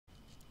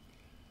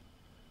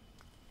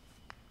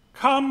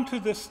come to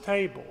this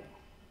table,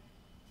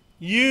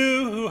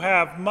 you who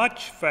have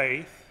much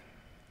faith,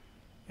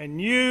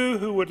 and you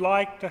who would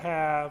like to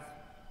have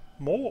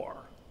more.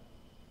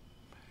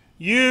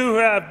 You who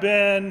have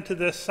been to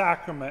this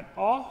sacrament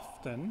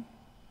often,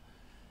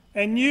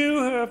 and you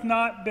who have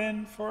not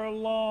been for a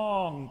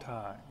long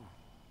time.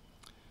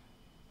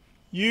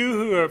 You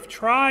who have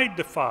tried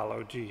to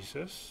follow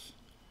Jesus,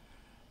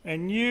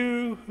 and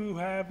you who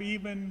have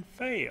even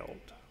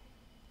failed.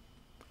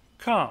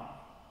 Come,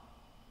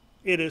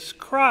 it is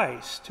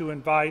Christ who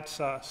invites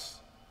us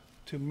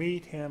to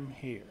meet him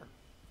here.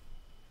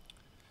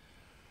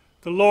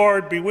 The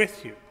Lord be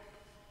with you,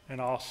 and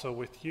also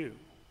with you.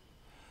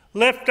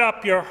 Lift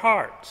up your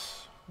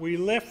hearts. We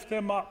lift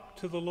them up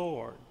to the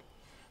Lord.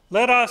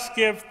 Let us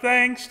give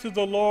thanks to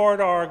the Lord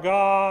our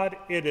God.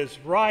 It is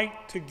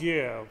right to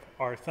give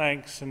our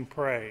thanks and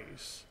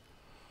praise.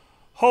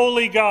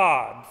 Holy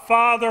God,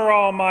 Father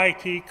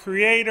Almighty,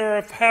 creator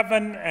of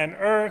heaven and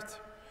earth,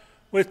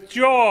 with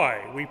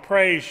joy we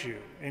praise you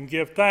and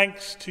give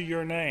thanks to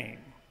your name.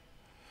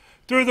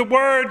 Through the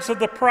words of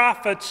the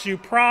prophets, you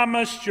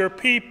promised your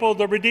people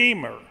the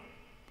Redeemer,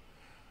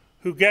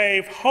 who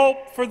gave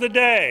hope for the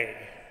day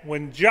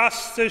when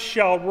justice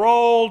shall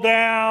roll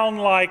down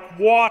like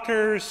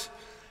waters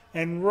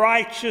and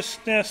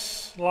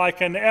righteousness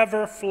like an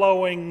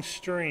ever-flowing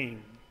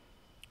stream.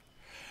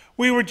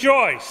 We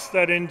rejoice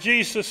that in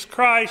Jesus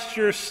Christ,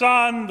 your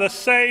Son, the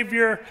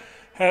Savior,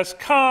 has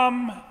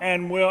come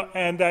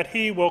and that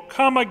he will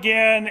come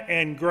again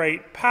in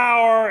great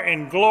power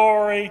and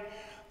glory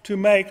to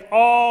make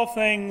all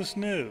things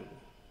new.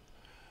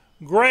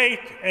 Great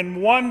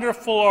and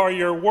wonderful are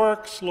your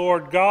works,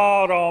 Lord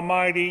God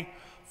Almighty,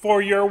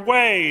 for your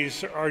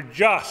ways are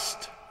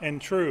just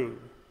and true.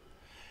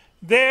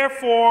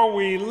 Therefore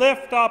we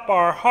lift up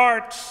our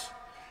hearts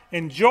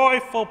in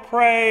joyful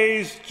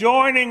praise,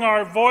 joining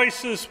our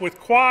voices with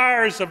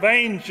choirs of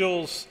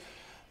angels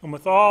and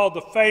with all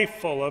the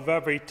faithful of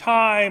every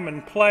time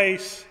and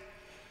place,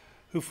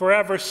 who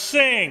forever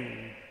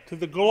sing to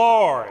the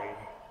glory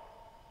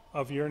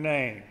of your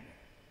name.